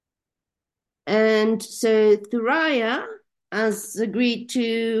And so Thouraya has agreed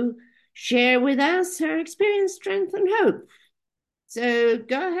to share with us her experience, strength, and hope. So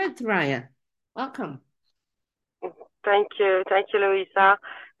go ahead, Thouraya. Welcome. Thank you, Louisa.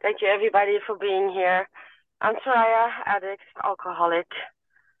 Thank you, everybody, for being here. I'm Thouraya, addict, alcoholic.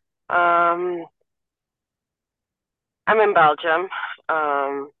 Um, I'm in Belgium.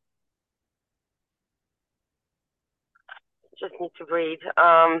 Um, just need to breathe.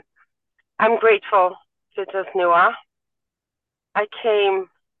 I'm grateful to Tosnua. I came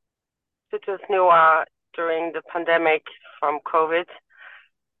to Tosnua during the pandemic from COVID.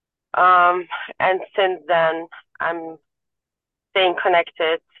 And since then, I'm staying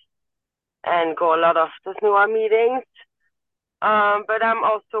connected and go a lot of Tosnua meetings. But I'm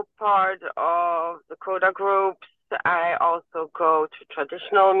also part of the Coda groups. I also go to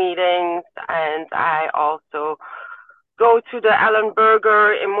traditional meetings, and I also go to the Alan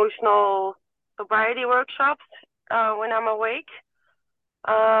Berger emotional sobriety workshops when I'm awake.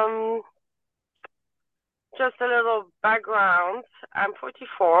 Um, just a little background. I'm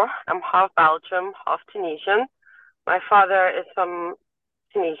 44. I'm half Belgium, half Tunisian. My father is from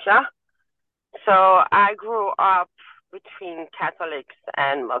Tunisia. So I grew up between Catholics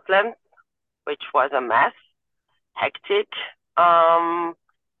and Muslims, which was a mess, hectic. I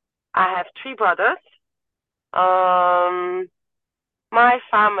have three brothers. Um, my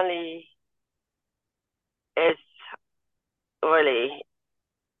family is really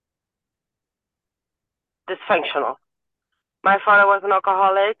dysfunctional. My father was an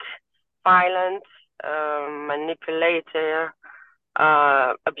alcoholic, violent, manipulator,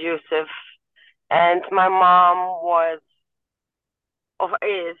 abusive, and my mom was, or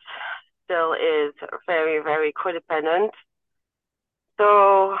is, still is, very, very codependent.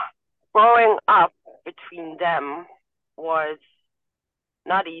 So growing up between them was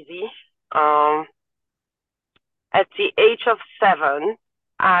not easy. Um, at the age of 7,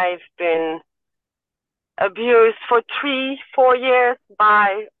 I've been abused for 4 years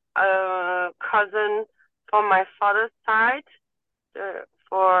by a cousin from my father's side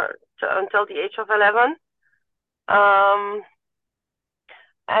for until the age of 11. Um,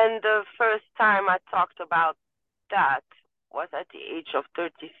 and the first time I talked about that was at the age of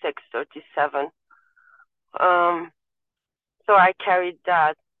 36, 37. Um, so I carried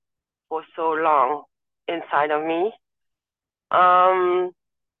that for so long inside of me. Um,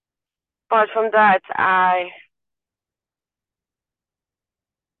 apart from that, I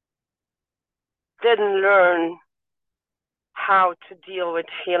didn't learn how to deal with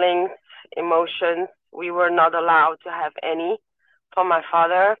feelings, emotions. We were not allowed to have any from my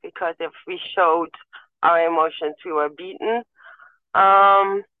father because if we showed our emotions, we were beaten.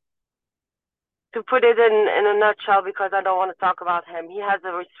 Um, to put it in a nutshell, because I don't want to talk about him, he has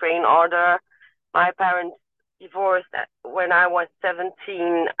a restraint order. My parents divorced when I was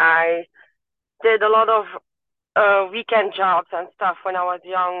 17. I did a lot of weekend jobs and stuff when I was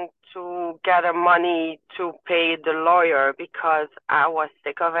young to gather money to pay the lawyer because I was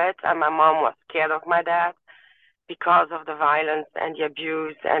sick of it and my mom was scared of my dad because of the violence and the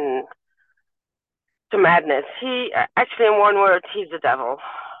abuse and the madness. He actually, in one word, he's the devil.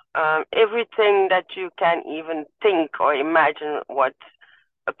 Everything that you can even think or imagine what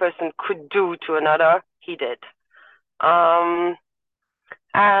a person could do to another, he did. Um,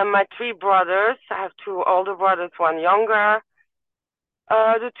 my three brothers, I have two older brothers, one younger.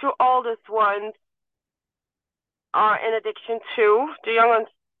 The two oldest ones are in addiction too. The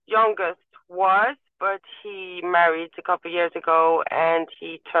youngest was, but he married a couple years ago and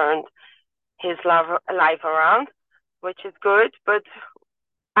he turned his life around, which is good. But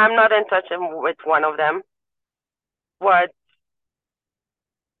I'm not in touch with one of them. What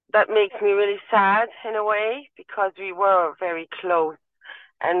that makes me really sad in a way because we were very close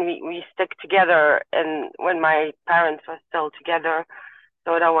and we stick together. And when my parents were still together,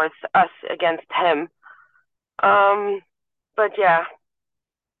 so that was us against him. Um, but yeah,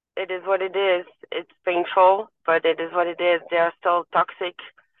 it is what it is. It's painful, but it is what it is. They are still toxic,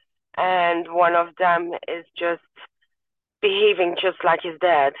 and one of them is just behaving just like his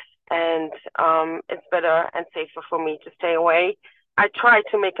dad. And it's better and safer for me to stay away. I tried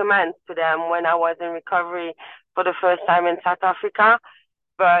to make amends to them when I was in recovery for the first time in South Africa,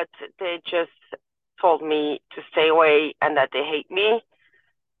 but they just told me to stay away and that they hate me.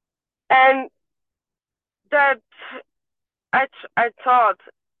 And that I thought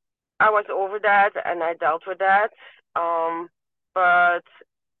I was over that and I dealt with that. But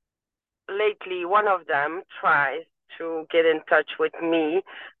lately, one of them tries to get in touch with me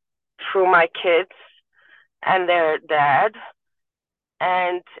through my kids and their dad.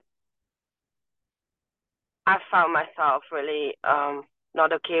 And I found myself really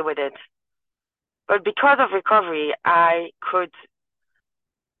not okay with it. But because of recovery, I could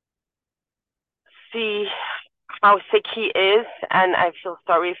see how sick he is, and I feel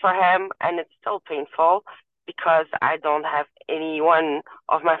sorry for him, and it's still painful because I don't have anyone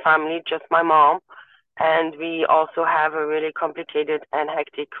of my family, just my mom. And we also have a really complicated and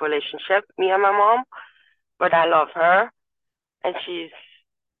hectic relationship, me and my mom. But I love her, and she's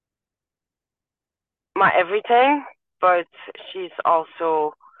my everything, but she's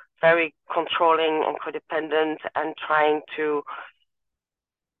also very controlling and codependent and trying to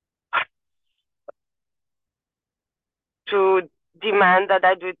demand that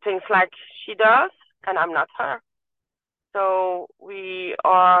I do things like she does, and I'm not her. So we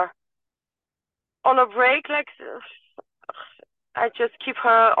are on a break, like I just keep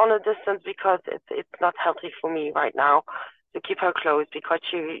her on a distance because it's not healthy for me right now to keep her close because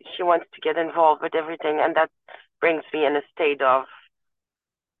she wants to get involved with everything, and that brings me in a state of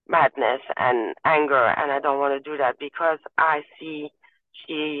madness and anger, and I don't want to do that because I see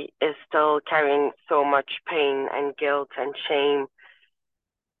she is still carrying so much pain and guilt and shame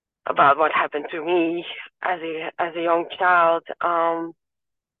about what happened to me as a young child.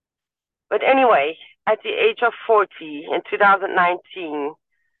 But anyway, at the age of 40 in 2019,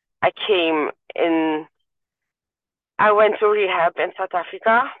 I came in. I went to rehab in South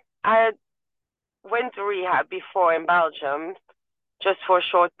Africa. I went to rehab before in Belgium, just for a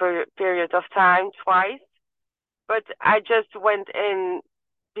short period of time, twice. But I just went in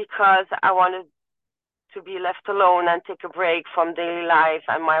because I wanted to be left alone and take a break from daily life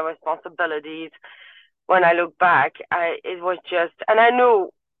and my responsibilities. When I look back, it was just, and I knew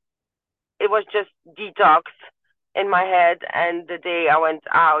it was just detox in my head. And the day I went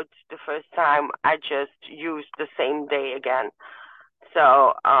out the first time, I just used the same day again.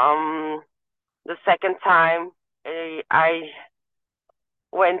 So, the second time, I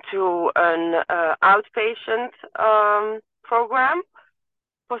went to an outpatient program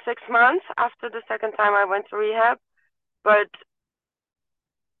for 6 months after the second time I went to rehab. But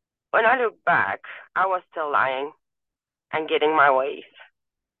when I look back, I was still lying and getting my ways.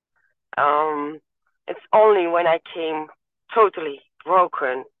 Um, it's only when I came totally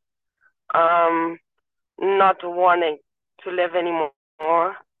broken, um, not wanting to live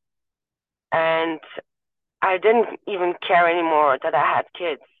anymore, and I didn't even care anymore that I had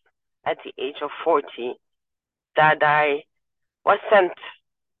kids at the age of 40, that I was sent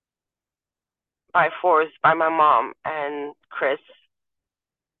by force by my mom and Chris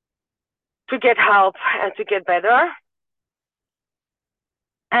to get help and to get better.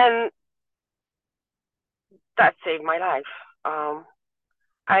 And that saved my life. Um,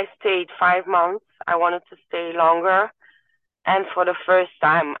 I stayed 5 months. I wanted to stay longer. And for the first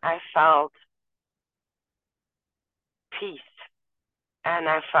time, I felt peace and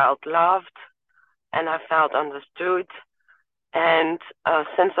I felt loved and I felt understood and a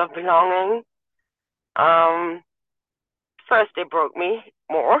sense of belonging. Um, First, they broke me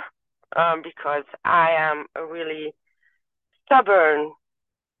more because I am a really stubborn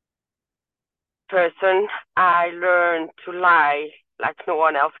person. I learned to lie like no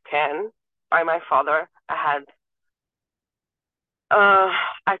one else can by my father. Uh,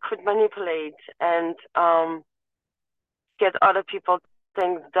 I could manipulate and get other people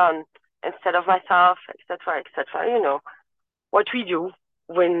things done instead of myself, etc., etc. You know what we do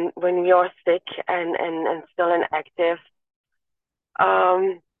when we are sick and still inactive.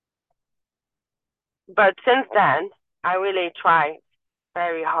 Um, but since then, I really try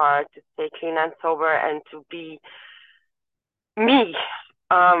very hard to stay clean and sober and to be me.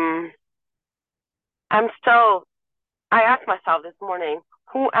 Um, I'm still. I asked myself this morning,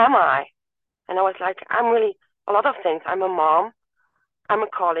 who am I? And I was like, I'm really a lot of things. I'm a mom. I'm a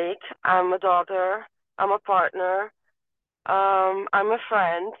colleague. I'm a daughter. I'm a partner. I'm a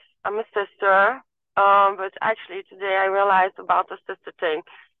friend. I'm a sister. But actually today I realized about the sister thing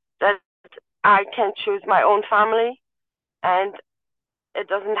that I can choose my own family and it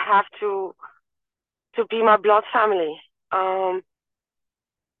doesn't have to be my blood family. Um,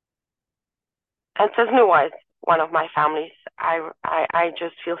 and Tasnua is one of my families. I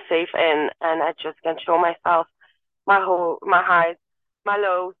just feel safe in and I just can show myself my highs, my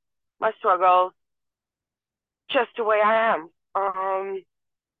lows, my struggles, just the way I am.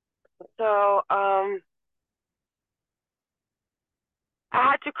 So I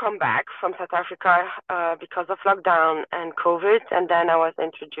had to come back from South Africa because of lockdown and COVID, and then I was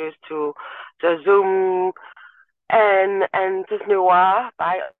introduced to the Zoom and this Noah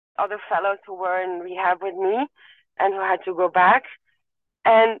by other fellows who were in rehab with me and who had to go back.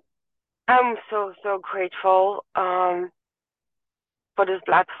 And I'm so grateful for this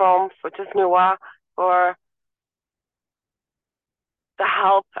platform, for Thouraya, for the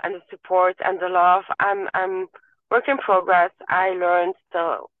help and the support and the love. I'm work in progress. I learn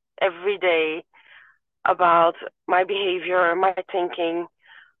still every day about my behavior, my thinking,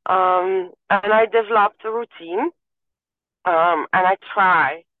 and I developed a routine. And I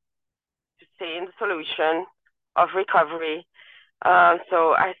try to stay in the solution of recovery.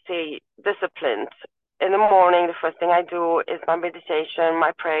 So I stay disciplined. In the morning, the first thing I do is my meditation,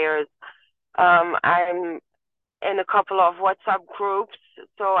 my prayers. I'm in a couple of WhatsApp groups,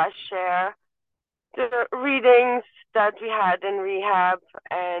 so I share the readings that we had in rehab,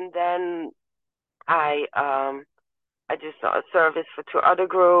 and then I do a service for two other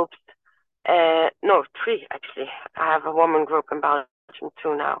groups. No, three actually. I have a woman group in Belgium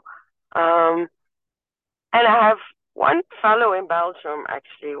too now. Um, and I have one fellow in Belgium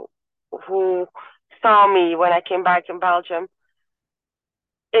actually who saw me when I came back in Belgium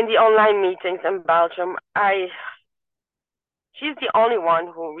in the online meetings in Belgium. I She's the only one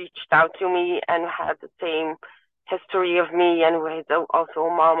who reached out to me and had the same history of me, and was also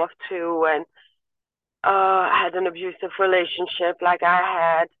a mom of two, and had an abusive relationship like I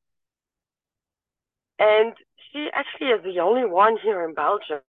had. And she actually is the only one here in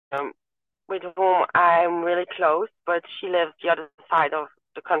Belgium with whom I'm really close, but she lives the other side of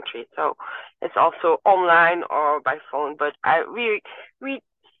the country, so it's also online or by phone. But we we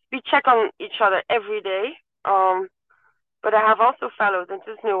check on each other every day. Um, but I have also fellows in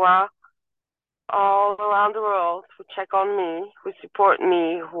Tisnua all around the world who check on me, who support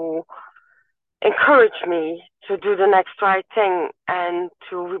me, who encourage me to do the next right thing and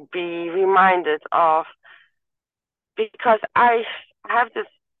to be reminded of, because I have this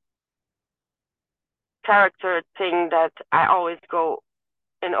character thing that I always go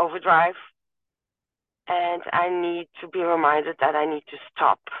in overdrive, and I need to be reminded that I need to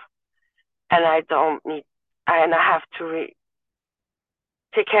stop, and I don't need and I have to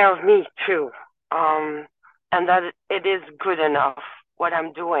take care of me too, and that it is good enough what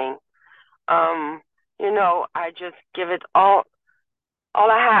I'm doing. um I just give it all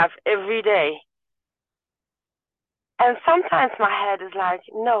I have every day. And sometimes my head is like,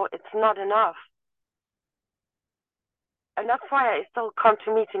 no, it's not enough. And that's why I still come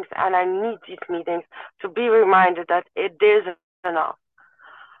to meetings, and I need these meetings to be reminded that it is enough.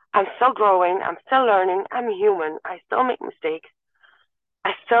 I'm still growing. I'm still learning. I'm human. I still make mistakes.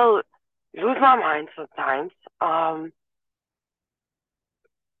 I still lose my mind sometimes.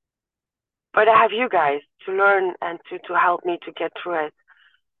 But I have you guys to learn and to help me to get through it.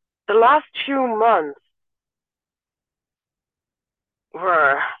 The last few months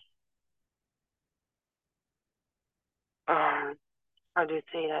were, how do you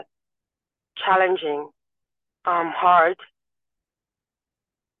say that? Challenging, hard,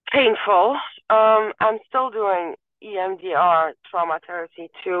 painful. I'm still doing EMDR trauma therapy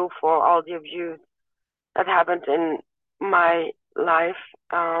too for all the abuse that happened in my life,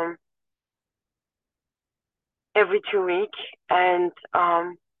 every 2 weeks. And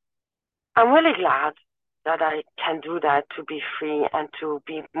I'm really glad that I can do that, to be free and to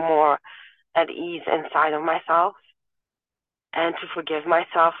be more at ease inside of myself, and to forgive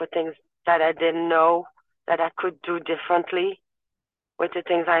myself for things that I didn't know that I could do differently with the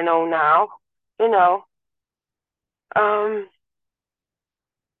things I know now, you know. Um,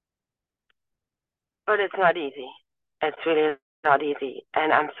 but it's not easy. It's really not easy.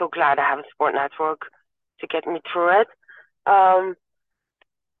 And I'm so glad I have a support network to get me through it. Um,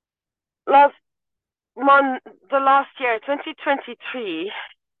 last month, the last year, 2023,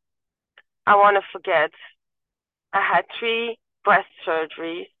 I want to forget. I had three breast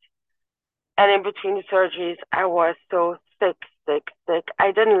surgeries. And in between the surgeries, I was so sick, sick, sick.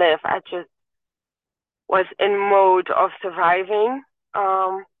 I didn't live. I just was in mode of surviving.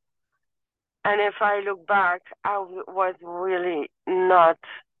 Um, and if I look back, was really not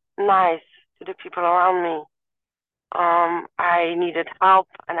nice to the people around me. I needed help,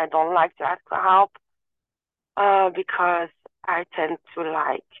 and I don't like to ask for help, because I tend to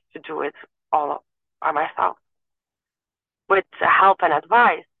like to do it all by myself with help and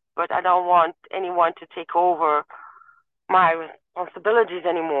advice. But I don't want anyone to take over my responsibilities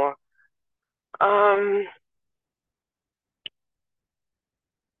anymore. Um,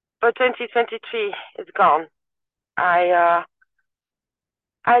 but 2023 is gone. I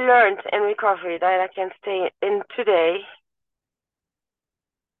I learned in recovery that I can stay in today,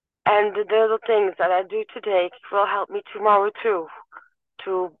 and the little things that I do today will help me tomorrow too,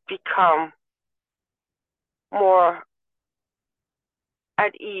 to become more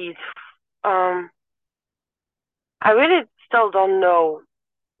at ease Um, I really still don't know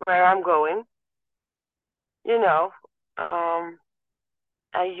where I'm going. You know, um,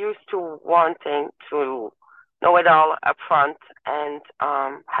 I used to wanting to know it all up front and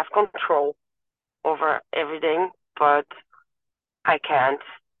have control over everything, but I can't.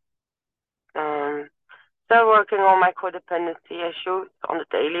 Um, Still working on my codependency issues on a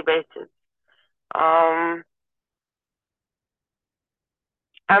daily basis. Um,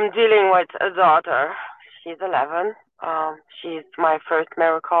 I'm dealing with a daughter. She's 11. She's my first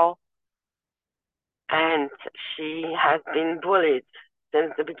miracle, and she has been bullied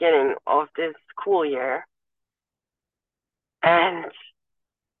since the beginning of this school year. And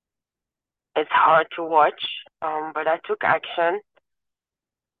it's hard to watch, but I took action,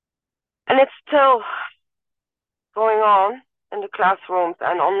 and it's still going on in the classrooms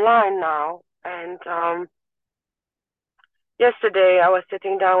and online now. And yesterday, I was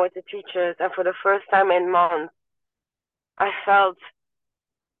sitting down with the teachers, and for the first time in months, I felt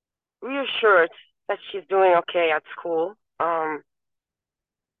reassured that she's doing okay at school.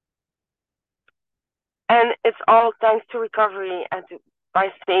 And it's all thanks to recovery and by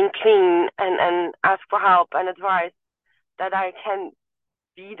staying clean and ask for help and advice that I can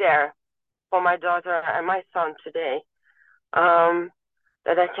be there for my daughter and my son today.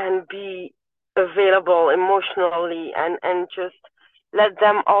 That I can be available emotionally and just let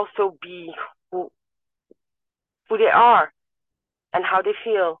them also be who, who they are and how they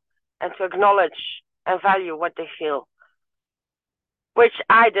feel and to acknowledge and value what they feel, which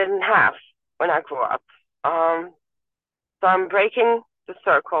I didn't have when I grew up. Um, so I'm breaking the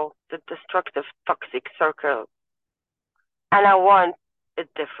circle, the destructive, toxic circle, and I want it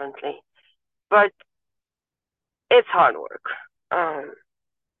differently. But it's hard work. Um,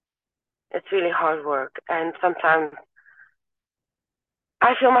 it's really hard work, and sometimes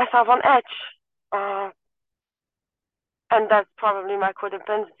I feel myself on edge. Uh, and that's probably my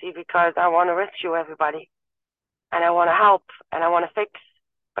codependency because I want to rescue everybody and I want to help and I want to fix,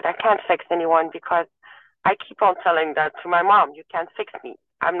 but I can't fix anyone because I keep on telling that to my mom, you can't fix me.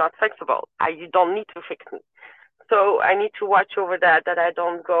 I'm not fixable. You don't need to fix me. So I need to watch over that I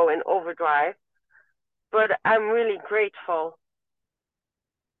don't go in overdrive. But I'm really grateful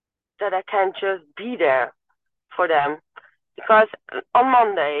that I can just be there for them because on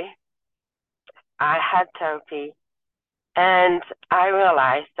Monday I had therapy and I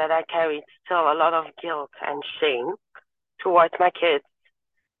realized that I carried still a lot of guilt and shame towards my kids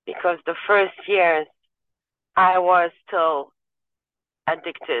because the first years I was still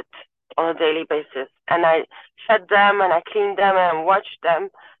addicted on a daily basis. And I fed them and I cleaned them and watched them,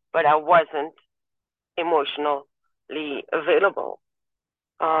 but I wasn't emotionally available.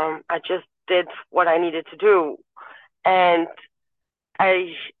 I just did what I needed to do. And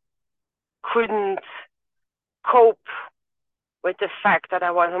I couldn't cope with the fact that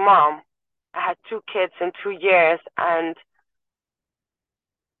I was a mom. I had two kids in 2 years, and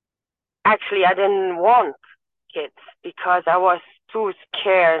actually, I didn't want kids because I was too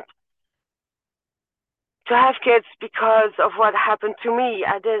scared to have kids because of what happened to me.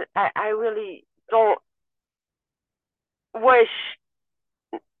 I really don't wish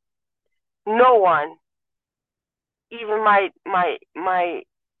no one, even my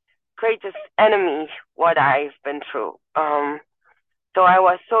greatest enemy, what I've been through. So I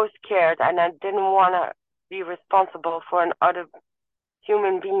was so scared and I didn't want to be responsible for another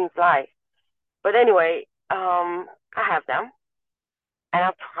human being's life. But anyway, I have them and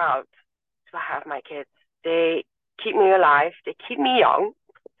I'm proud to have my kids. They keep me alive. They keep me young.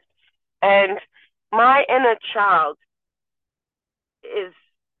 And my inner child is,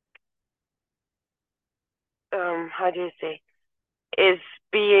 how do you say, is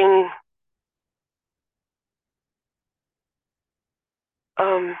being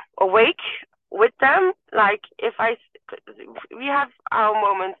awake with them. Like if we have our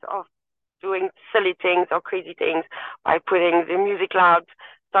moments of doing silly things or crazy things by putting the music loud,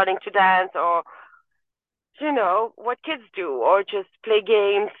 starting to dance, or what kids do, or just play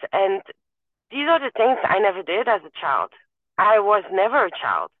games. And these are the things I never did as a child. I was never a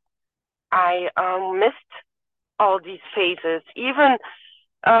child. I missed all these phases. Even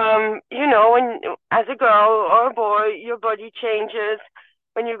when as a girl or a boy, your body changes.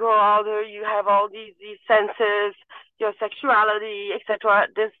 When you grow older, you have all these senses, your sexuality, etc.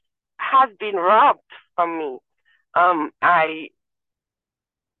 This has been robbed from me. I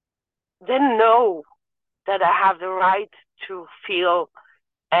didn't know that I have the right to feel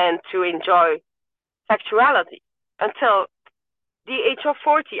and to enjoy sexuality until the age of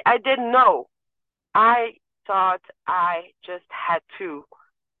 40. I didn't know. I thought I just had to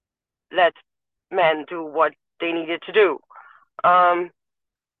let men do what they needed to do. Um,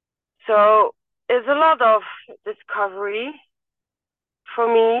 so it's a lot of discovery for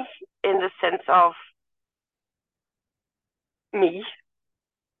me in the sense of me,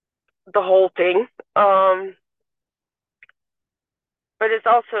 the whole thing. But it's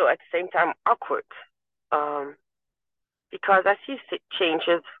also at the same time awkward. Um, because I see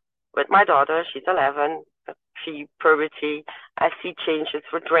changes with my daughter. She's 11. She puberty. I see changes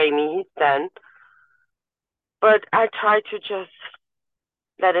with Remy then, but I try to just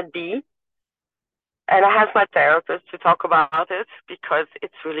let it be. And I have my therapist to talk about it because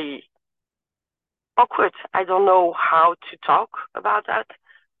it's really awkward. I don't know how to talk about that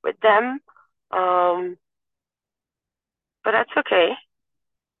with them. Um, but that's okay.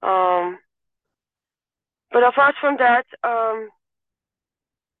 Um, but apart from that,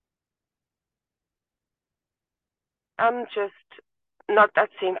 I'm just not that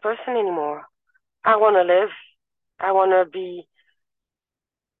same person anymore. I want to live. I want to be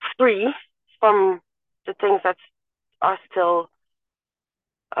free from the things that are still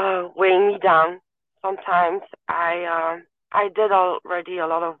weighing me down. Sometimes I did already a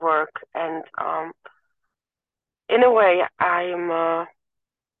lot of work, and in a way, I'm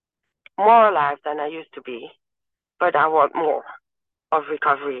more alive than I used to be. But I want more of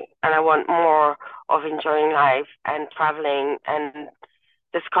recovery, and I want more of enjoying life and traveling and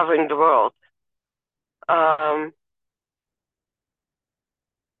discovering the world. Um,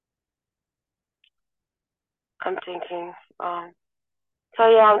 I'm thinking. So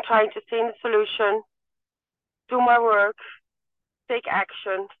yeah, I'm trying to see the solution, do my work, take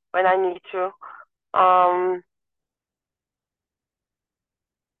action when I need to. Um,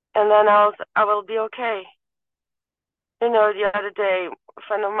 and then I will be okay. You know, the other day, a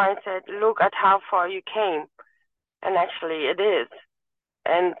friend of mine said, "Look at how far you came," and actually, it is.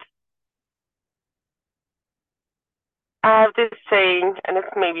 And I have this saying, and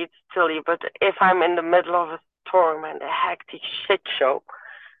it's silly, but if I'm in the middle of a storm and a hectic shit show,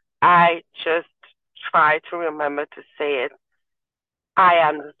 I just try to remember to say it. I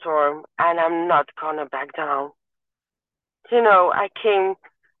am the storm, and I'm not gonna back down. You know, I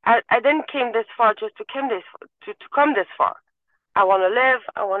didn't came this far just to come this far. I want to live.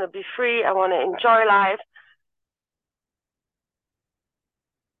 I want to be free. I want to enjoy life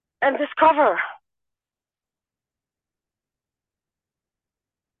and discover.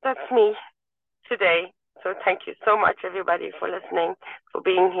 That's me today. So thank you so much, everybody, for listening, for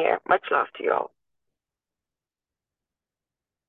being here. Much love to you all.